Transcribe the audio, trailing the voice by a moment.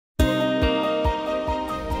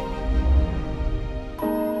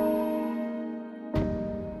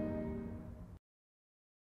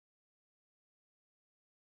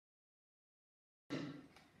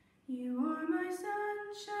You are my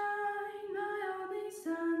sunshine, my only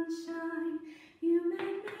sunshine. You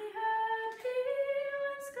make me happy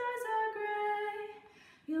when skies are gray.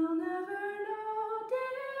 You'll never know,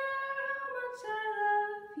 dear, how much I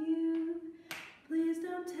love you. Please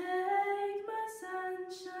don't take my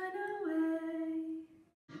sunshine away.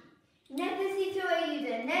 Necesito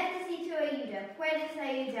ayuda, puedes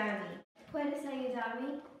ayudarme, puedes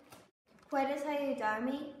ayudarme, puedes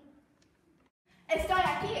ayudarme. Estoy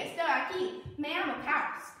aquí, me llamo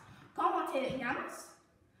Paris. ¿Cómo te llamas?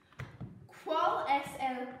 ¿Cuál es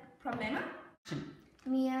el problema?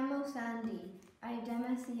 Me llamo Sandy, hay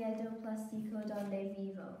demasiado plástico donde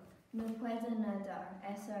vivo, no puedo nadar,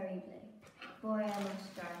 es horrible. Voy a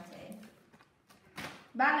mostrarte.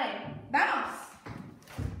 Vale, vamos!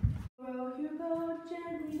 Row your boat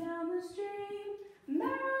gently down the stream.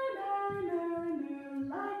 Merrily, merrily, merrily, merrily,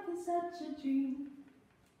 life is such a dream.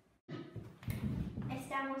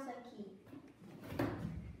 Estamos aquí.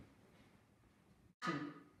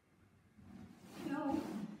 No,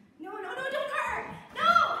 don't hurt!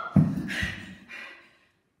 No!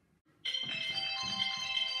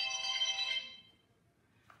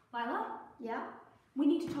 Lila? Yeah? We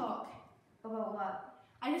need to talk. About what?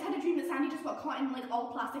 I just had a dream that Sandy just got caught in like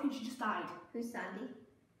all plastic and she just died. Who's Sandy?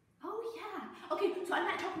 Oh yeah. Okay, so I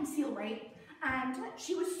met talking seal, right? And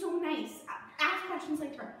she was so nice. I asked questions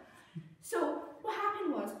like her. So what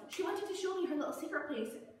happened was she wanted to show me her little secret place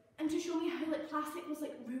and to show me how like plastic was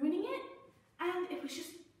like ruining it. And it was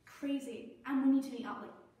just crazy. And we need to meet up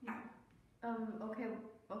like now. Okay,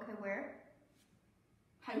 where?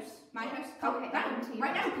 House. My house. Come Okay, now. come to your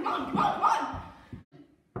Right now. house. Come on.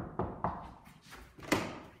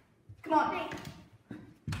 Come on. Hey.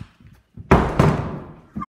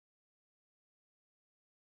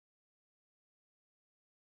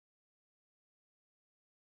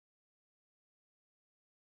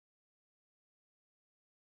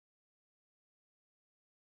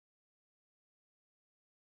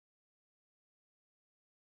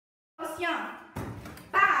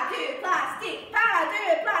 Pas de plastique. Pas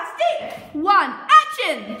de plastique. One.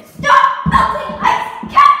 Action. Stop melting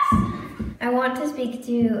ice caps! I want to speak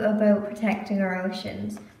to you about protecting our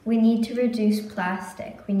oceans. We need to reduce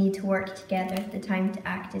plastic. We need to work together. The time to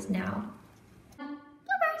act is now.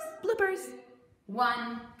 Bloopers.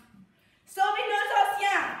 1. Sauvez nos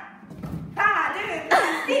océans. Pas de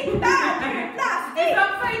plastique. Pas de